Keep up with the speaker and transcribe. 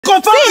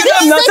confirm it.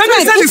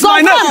 It's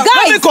my name.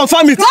 Let me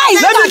confirm it.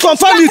 Let me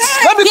confirm it.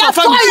 Let me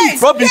confirm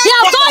it. Robin.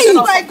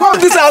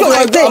 This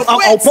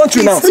I'll punch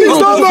you now.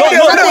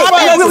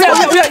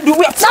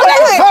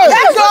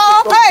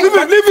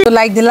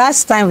 Like the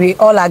last time, we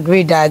all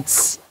agreed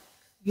that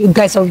you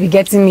guys will be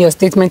getting me your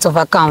statement of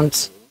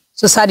account.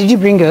 So, sir, did you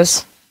bring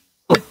yours?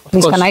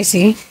 Please, can I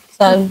see?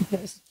 Sir,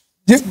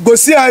 go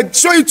see.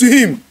 Show it to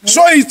him.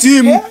 Show it to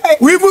him.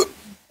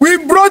 We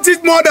brought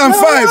it more than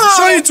 5.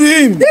 Show it to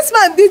him. This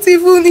man didn't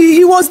even.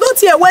 He was not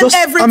here when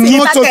everything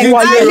started.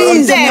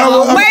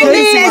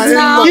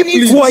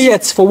 Keep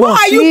quiet for once.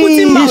 Why are you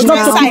putting mouth He's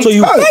not talking to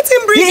you. Let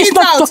him bring He's it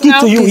not out talking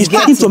now. to you. He's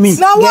talking to me.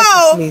 Now,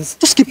 wow.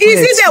 Just keep quiet.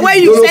 Is it there where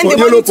you send the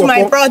money to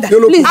my brother?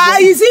 Please.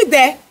 Is it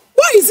there?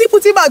 Why is he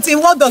putting out in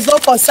what does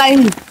not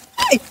concern me?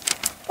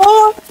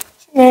 Oh,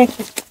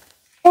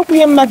 don't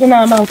be mad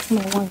amount to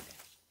my wife.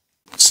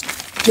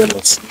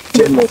 Jealous.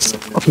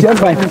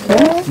 Fine.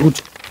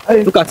 Good.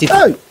 Look at it.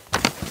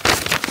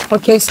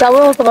 okay, sir,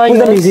 what about Whose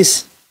name you? is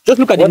this? Just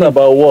look at the What name.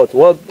 about what?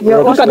 What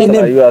look at the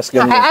name. are you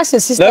asking me? I asked your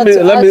sister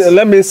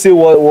Let me see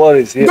what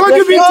is here. Don't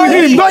give it to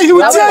him. No, he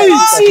will tear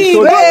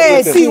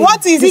it. See,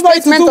 what is he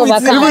going to do with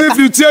it? Even if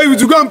you tear it,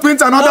 you go and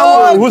print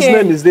another one. Whose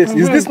name is this?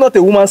 Is this not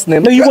a woman's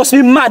name? No, you must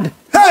be mad.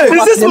 Hey,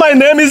 Is this my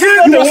name? Is this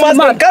not a woman's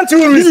name? Can't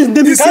you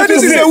read? he said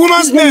this is a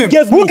woman's name.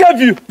 Who gave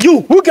you?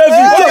 You. Who gave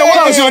you? Okay,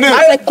 what was your name?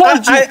 I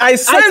called you. I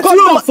sent called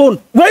you you on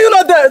phone. Were you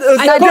not there?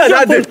 I called you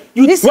on phone.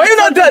 Were you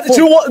not there?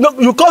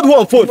 You called who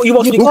on phone? You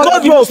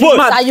called who on phone?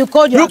 Sir, you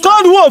called You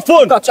called who on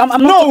phone? I'm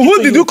not No, talking who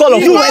to did you. you call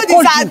on You phone? know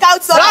this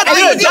account, so That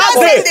you day, did not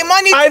send the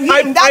money to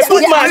him. I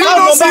put my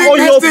account number on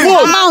your the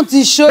phone. amount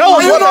is showing. That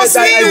was You what don't I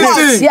see did.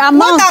 anything. The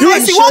amount What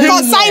is he won't showing.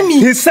 consign me.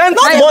 He sent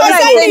Not money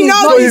consigning to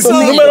all his this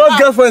money. numerous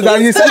girlfriends and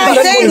he sent I'm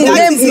them saying his money.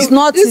 name is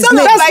not his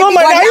name. That's not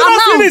my But name. You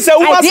don't see this, a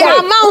woman's the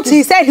name. amount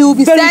he said he will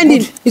be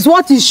sending is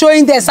what he's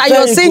showing there. So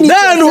you're saying it.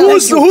 Then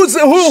whose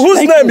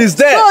name is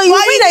there? So you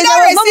Why mean you that did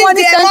not there was no receive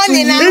money the sent to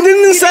money you? now? He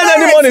didn't You send did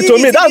any not money to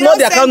receive me. it. That's You not don't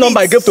the account send number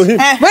I it. gave to him.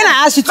 When I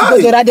asked you to go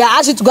there, I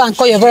asked you to go and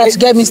call your brother to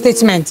get me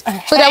statement.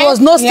 So there was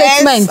no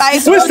statement.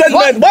 Yes, Which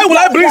statement? Why would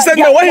I bring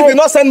statement when he did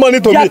not send money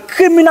to They are me?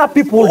 criminal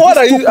people. What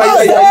are you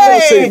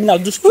saying?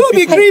 Who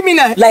be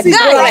criminal? Like See, this.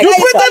 guys, You I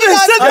printed a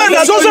told statement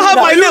that doesn't have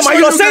my name and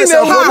you're saying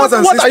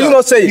what are you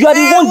not saying? You are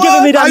the one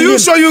giving me that Are name. you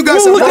sure you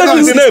guys Who are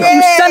gave you the name?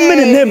 You send me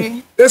the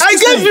name. I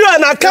gave you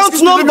an account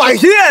number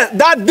here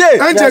that day.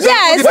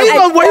 Yes,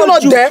 Were you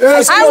not there?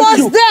 I was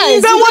there.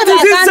 Then what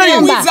is he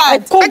saying?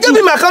 I gave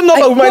him my account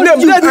number with my name.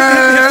 He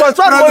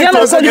transferred money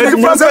to a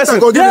different person.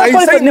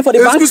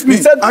 Excuse me.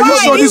 Are you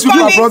sure this will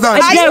be my brother?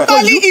 Are you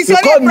calling? Is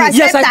your name Prasetta?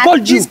 Yes, I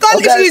called you. He's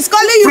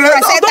calling you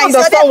Prasetta. I don't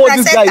understand what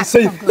this guy is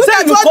saying. Look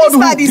at what this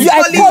man is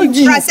I calling called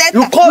you. Prasetta.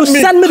 You called You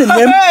me. send me the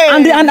name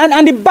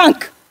and the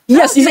bank.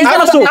 Yes, it's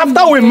also.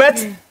 After we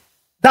met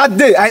that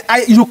day,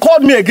 you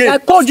called me again. I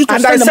called you to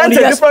and send I the money.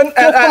 sent a Yes. different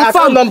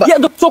account number. Yeah,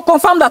 to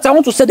confirm that I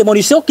want to send the money.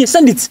 You say, okay,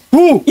 send it.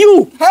 Who?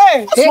 You.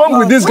 Hey, What's wrong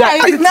with this guy?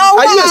 Now,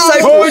 Are you a wow.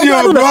 psycho? Hold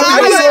your brother.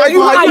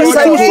 Why are you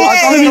so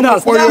criminal?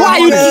 Why are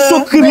you so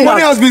Money criminal?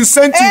 has been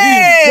sent to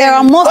him. There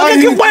are most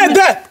Okay, keep quiet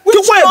there.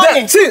 Keep quiet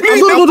there. See,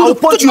 I'll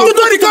punch you. You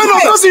know the kind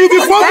of person you be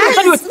forming.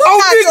 I'll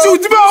beat you.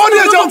 Give me all the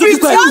I'll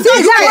beat you.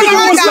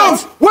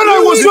 When I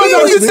was young,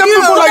 I did 10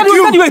 people like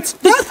you.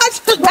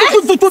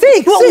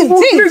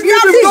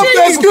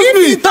 Excuse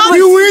me.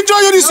 You will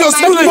enjoy this your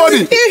stupid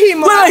body. Kill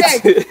him.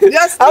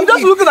 I'm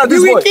just looking at this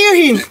You boy. will kill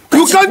him.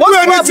 You can't do What's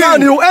going anything.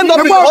 on? You end up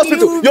in the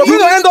hospital. You're going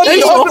to end up in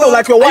the hospital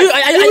like your wife.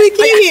 You will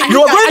kill him.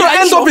 You're going to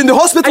end up in the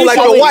hospital like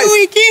your wife. You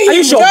will kill him. Are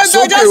you sure? Just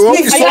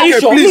It's okay,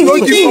 please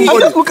don't kill I'm somebody.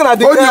 just looking at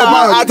the Hold your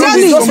mouth. Don't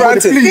kill somebody,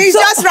 please. He's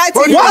just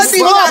writing.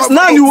 Once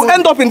now you will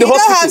end up in the You don't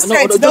have hospital.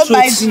 strength. Don't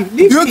bite him.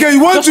 You okay?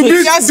 You want to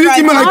beat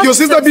him like your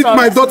sister beat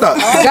my daughter.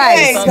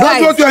 guys,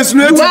 That's what you're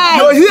insinuating.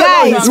 You're here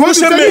now. guys, You want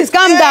to please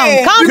calm down.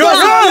 Calm You're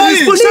down. lying.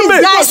 He's pushing me.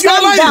 Please, guys,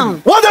 calm down.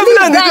 What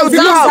evidence Guys, did you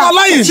calm have? down.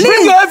 lying.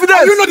 Bring your Are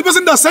evidence. you not the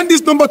person that sent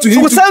this number to him?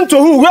 You sent to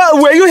who?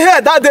 Were you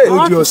here that day?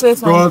 Brother,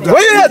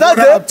 Were you here that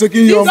day? I'm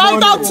taking your Don't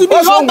money. talk to me.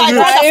 What's Hold wrong my with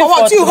you? brother for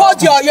what? You hold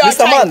your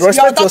Mr. Man,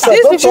 respect yourself.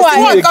 These Don't people talk to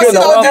are me again.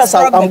 causing Else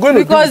I'm going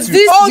to Because do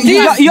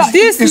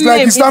It's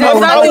like it's time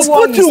I will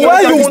put you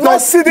where you will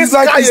not see this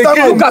guy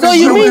again. So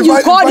you mean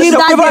you called him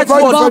that day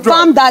to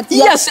confirm that?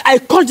 Yes, I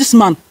called this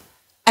man.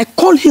 I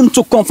called him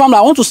to confirm that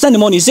I want to send the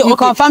money. He said, You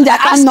okay. confirmed the I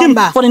account asked him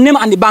number. for the name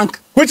and the bank.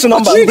 Which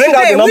number? Bring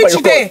out the number you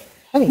called.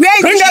 Bring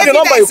out the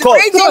number you called.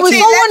 Bring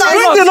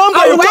the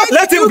number you called.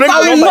 Let him bring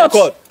the number you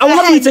called. I will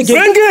not do it again.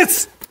 Bring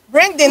it.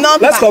 Bring the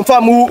number. Let's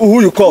confirm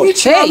who you called. Hey,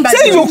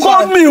 Say you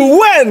called me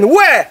when?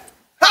 Where?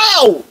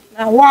 How?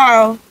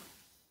 Wow.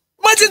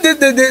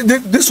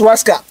 Imagine this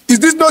rascal. Is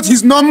this not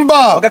his number?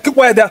 Okay, keep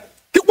quiet there.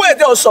 Keep quiet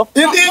there also.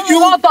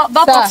 Don't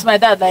talk to my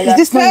dad like is that.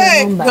 this not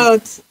your number?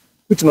 God.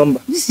 Which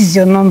number? This is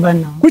your number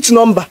now. Which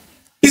number?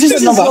 Is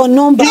this your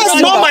number? That's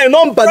not my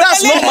number.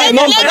 That's not my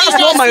number. That's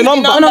not my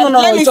number.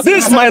 No.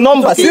 This is my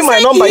number. See my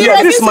number here.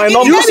 This is my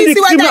number. See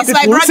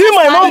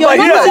my number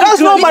here. That's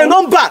not my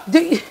number.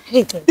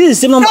 This is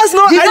the number. That's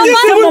not. I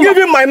didn't even give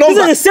him my number.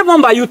 This is the same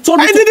number you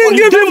told me. I didn't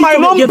give him my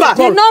number.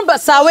 The number,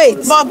 sir,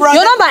 wait.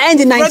 Your number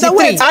ends in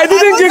 93. I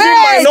didn't give him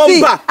my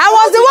number. I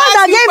was the one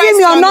that gave him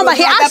your number.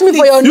 He asked me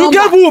for your number. You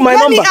gave who my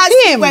number?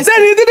 Him. Then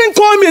he didn't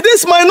call me. This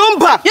is my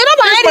number. Your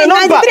number ends in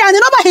 93 and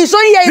the number he's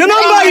showing here is the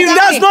number is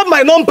that's not my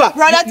number.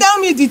 Brother, tell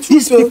me the truth.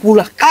 These people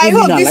are criminal. I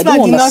hope this man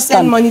did not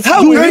send money to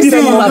How me. will he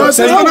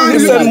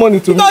send money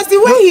to me? Because the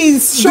way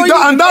he's showing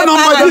And that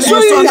number that you saw,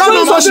 that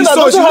number she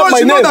saw,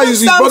 she know that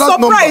is his I'm brother's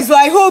number. surprised.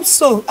 I hope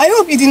so. I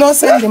hope he did not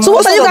send the money. So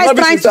what are you guys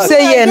trying to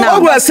say here now?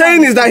 What we are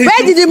saying is that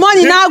Where did the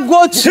money now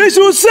go to? He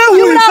should say who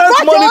You he have sent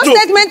brought your money own to.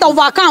 statement of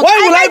account. Why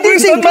will I bring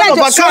statement of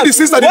account? Show the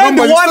sister the When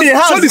number. the one he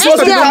has Show the is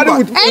sister the carried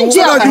number. with-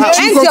 Angel,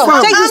 check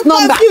this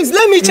number. Confused.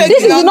 Let me check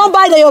This is the number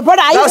that your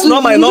brother. That's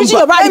not my number.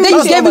 Your brother, then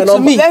you That's gave not it my to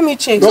me. Let me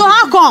check. So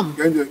how come?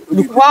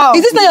 Wow.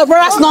 Is this not your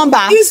brother's number?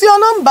 It's your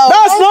number.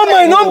 That's not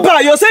my number.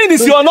 You're saying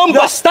it's your number.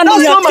 You're standing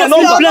That's here not my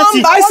telling number. plenty.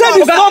 I said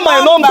it's not my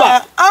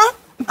number.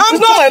 I'm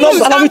It's not my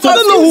number. confused. I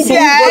don't know who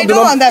Yeah, I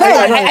don't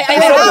understand.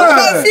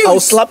 I'm confused. I'll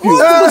slap you.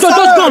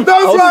 Just come.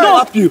 Don't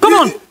slap you. Come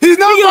on. He's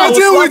not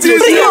fighting with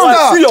his See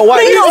sister. your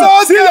wife. He's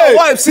See your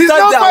wife. He's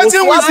not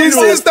fighting with his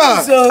sister.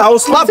 I will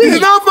slap He's you.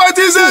 not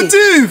fighting. He's a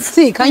thief.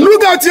 See, can you?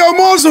 Look at your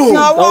muzzle.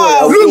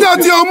 wow. Look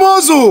at your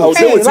muzzle.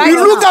 Hey, right You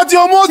look now. at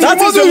your muzzle.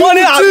 That is the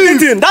money I've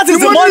eaten. That is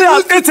the money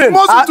I've eaten.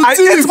 I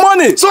eat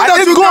money. So I that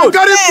eat you can gold.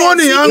 carry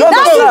money and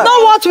That is go. not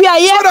what we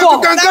are here So that you for.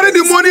 can carry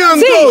the money and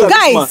See, go.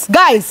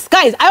 guys.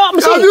 I'm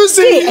Have you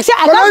seen? See,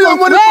 I Collect your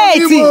can't money from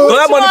wait. people.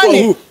 Collect money from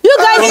who? You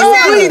guys Money.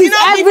 are doing this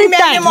You're not every giving me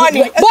time. any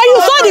money. But you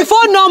saw the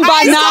phone number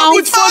I now. saw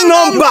Which phone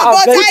number?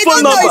 But Which I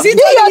phone don't know. number? Is it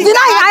You only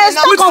deny it. I that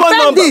start Which phone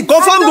confirmed number? it.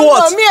 Confirm the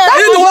what? That You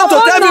is don't want to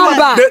your tell me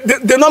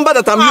phone the number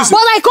that I'm using.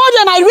 But I called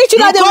you and I reached you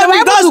You that they called were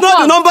me. able That's to not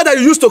call. the number that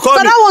you used to call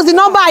So me. that was the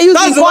number I used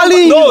That's in the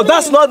calling number. you. No,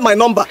 that's not my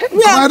number.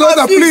 My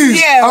daughter, please.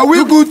 Are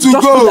we good to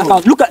Just go? look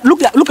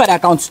at the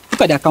account.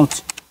 Look at the account.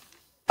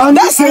 And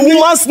That's a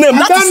woman's name.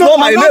 That is not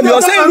my name.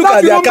 You're saying look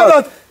at the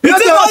account. It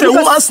is not a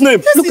woman's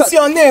name. This is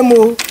your name,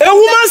 oh. A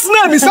woman's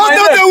name is my That's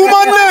not name. a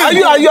woman's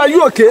name. Are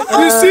you okay?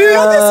 You see?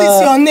 This is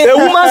your name. A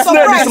woman's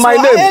name is my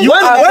name.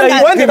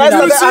 When did I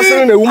start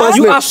answering a woman's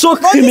You name? are so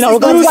criminal.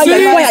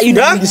 Why are you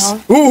doing this?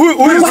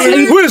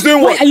 Who is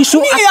doing Why what? are you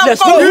so actless?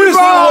 Who is doing Give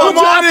what?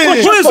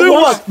 her Who is doing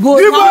what?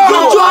 Give her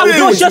Don't you have money.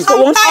 those just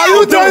for once? Are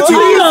you trying to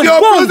use your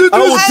prostitute's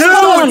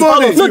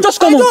money? No, just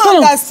come on. Come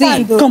on.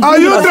 Understand, though. Come. Are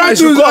you trying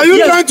to use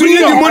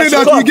the money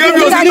that you gave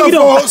your sister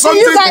for something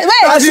You guys,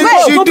 that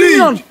wait. she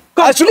did?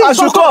 I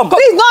should come.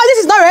 Please, no, this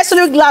is not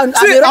wrestling ground.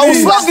 See, I will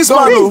slap this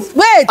man. though.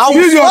 Wait. I will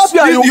Use your,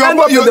 slap you and you end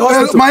up in the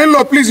hospital. my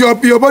in-law, please,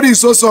 your body is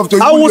so soft.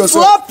 I will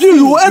slap you.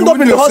 You end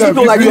up in the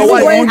hospital like your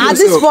wife. At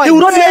this point, You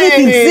will not do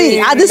anything. See,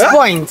 at this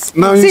point.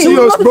 Now you see you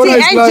your look- brother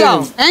is Angel,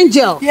 lying.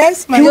 Angel.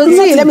 Yes, my You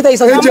see, let me tell you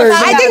something. Angel is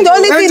I not- think the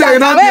only thing Angel that is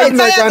not wait,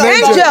 like an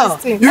Angel,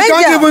 You can't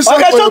Angel. even say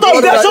Okay, for shut your up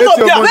there, brother shut that up ate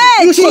your there. money.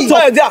 Wait, You shut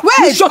up there.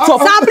 wait, shut up.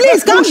 Sir,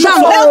 please calm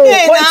down.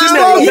 Okay, Pointing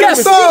now. at me. Yes,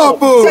 stop.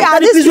 See, at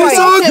this point, It's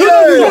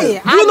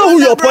okay. Do you know who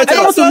you're pointing I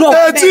at? want to know.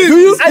 A thief.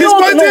 He's I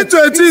don't pointing to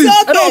a thief. It's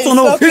okay, I don't want to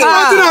know. it's He's okay.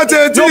 pointing at a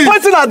You're thief.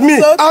 pointing at me.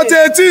 At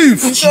a thief.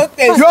 It's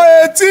okay. You're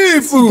a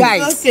thief.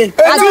 guys. Okay.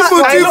 A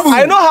thief.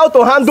 I know how to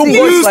handle You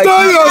boys like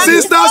stole you. your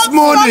sister's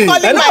money.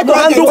 And I don't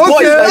handle Okay.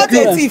 boys like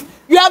Okay. you.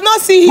 You have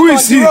not seen Who him on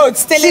is he? the road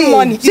stealing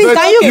money. See, But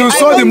can you? you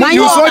saw the can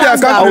you saw the calm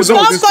account down? result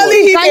of Stop this boy.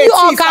 calling him Can a you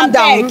all thief, calm I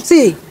down? beg.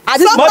 See, at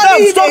this Stop point. Madam,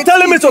 calling stop him a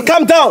telling me to thief.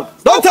 calm down.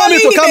 Don't tell me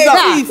to calling calm him a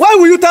down. thief. Why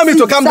will you tell me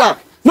to calm Sir. down?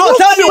 No,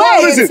 tell me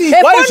one reason.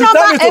 Why you should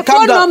tell me to A calm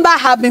phone down? number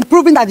have been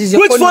proven that is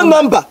your Which phone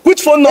number?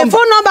 Which phone A number?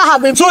 phone number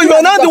have been So proven you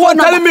are that not is the your one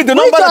phone telling me the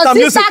number that I'm Which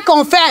your using. sister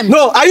confirmed.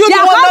 No, are you the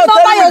one now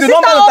telling me the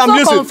number that I'm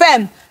using?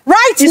 Confirmed.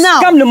 Right He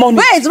now. scammed the money.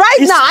 Wait, right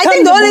He now. I think scammed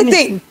the the only money.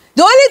 thing.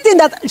 The only thing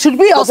that should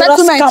be your But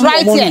brother, settlement scam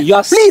right your money. You here.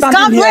 are Please standing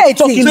can't here wait.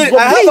 talking See,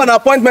 I have an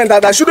appointment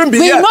that I shouldn't be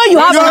We here. know you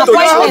have an have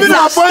appointment.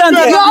 an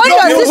appointment. You're on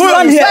your You system.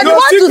 stand here. But you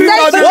want to You're say secretly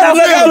What having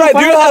legal right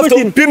do you have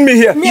to pin me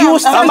here?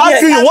 I'm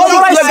asking you, what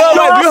legal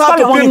right do you have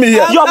to pin me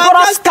here? Your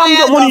brother scammed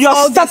your money.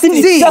 You're starting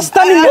it. You're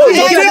standing Oh,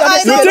 here.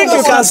 you think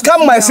you can scam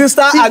my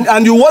sister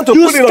and you want to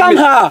You put it on scam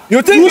me? her.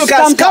 You think You you can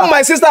scam scam her.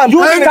 my sister and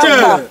put it on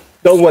Angel. me?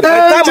 Don't worry. By the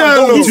time I'm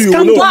done with you, you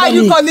will know. Why are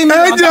you calling me?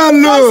 Angel,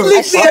 no.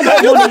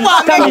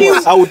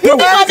 I will deal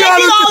with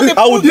you.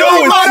 I will deal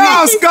Your with father you.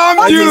 has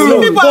scammed you.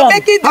 People are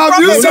making the Have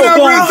you profit seen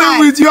of everything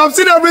with you have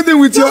seen everything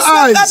with your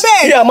eyes?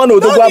 Yeah, man,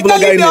 Odogwu Don't be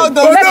telling me all Abulaga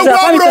those in Odogwu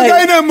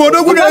Abulaga ine mo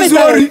Odogwu na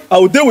ezuori. I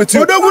will deal with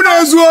you. Odogwu na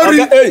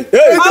ezuori. Okay, hey,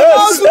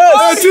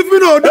 Etifi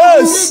na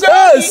Odogwu.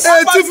 yes.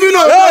 Etifi na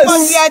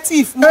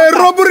Odogwu. A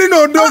robbery na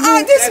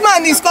Odogwu. This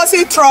man is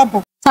causing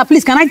trouble. Sir,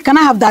 please, can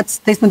I have that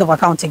statement of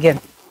account again?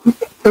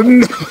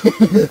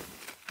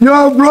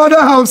 Your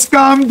brother has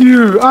scammed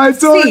you. I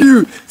told See,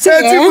 you. see,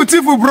 Hey,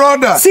 Tifu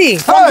brother. See,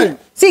 Hey.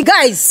 see,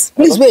 guys,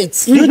 please wait.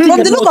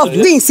 From the look of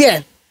things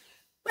here,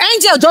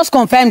 Angel just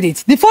confirmed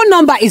it. The phone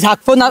number is her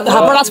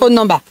brother's phone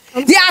number.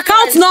 The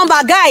account number,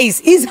 guys,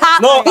 is her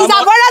brother's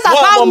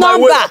account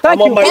number. Thank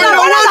you. It's her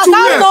brother's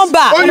account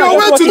number. On your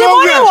way to The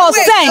money nowhere. was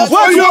sent.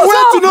 On your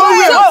way to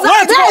nowhere.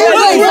 Where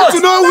are you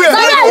going?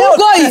 Where are you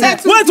going?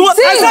 Wait, what?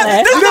 Take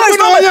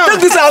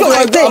this out.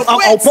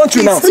 I'll punch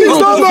you now. Leave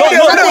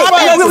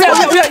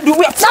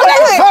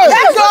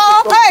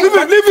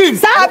him. Leave him.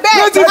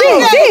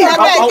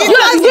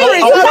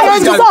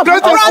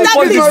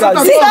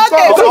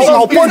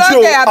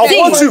 I'll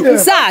punch you.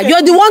 Sir,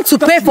 you're the one to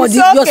pay for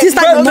your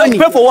sister's money.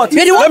 Pay for what?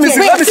 You're the one to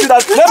pay. Let me see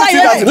that.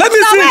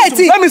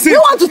 Let me see. You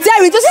want to tell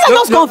me? Your sister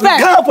just confirm.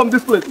 Get out from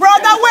this place.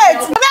 Brother, wait.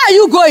 Where are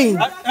you going?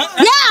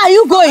 Where are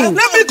you going?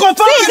 Let me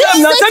confirm it. This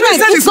statement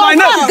is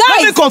confirmed, guys.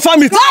 Let me confirm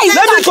it.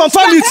 Let me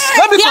confirm it.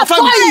 Let me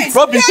confirm it.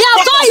 They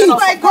have done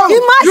it. You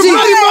bloody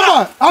Imagine.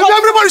 mama. And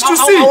everybody should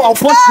see. I'll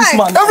punch this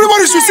man.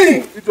 Everybody should see.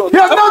 He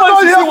has not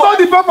done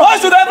the paper. Why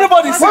should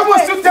everybody see? Why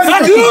must you tell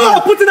me? You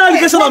are putting an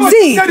allegation on me.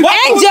 See,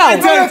 Angel.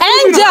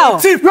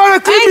 You are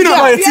a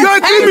criminal. You are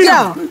a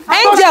criminal.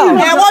 Angel,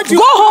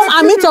 go home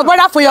and meet your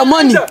brother for your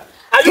money.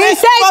 He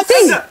said,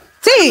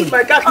 see.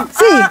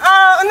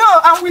 No,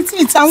 I'm with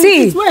it. I'm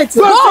See. with it. Wait.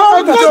 Go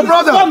home with your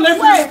brother.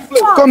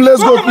 Come,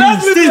 let's go,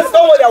 please.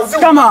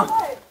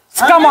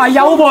 Scammer,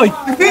 Yahoo boy.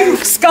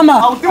 Scammer.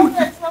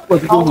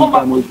 I'll come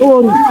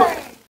back.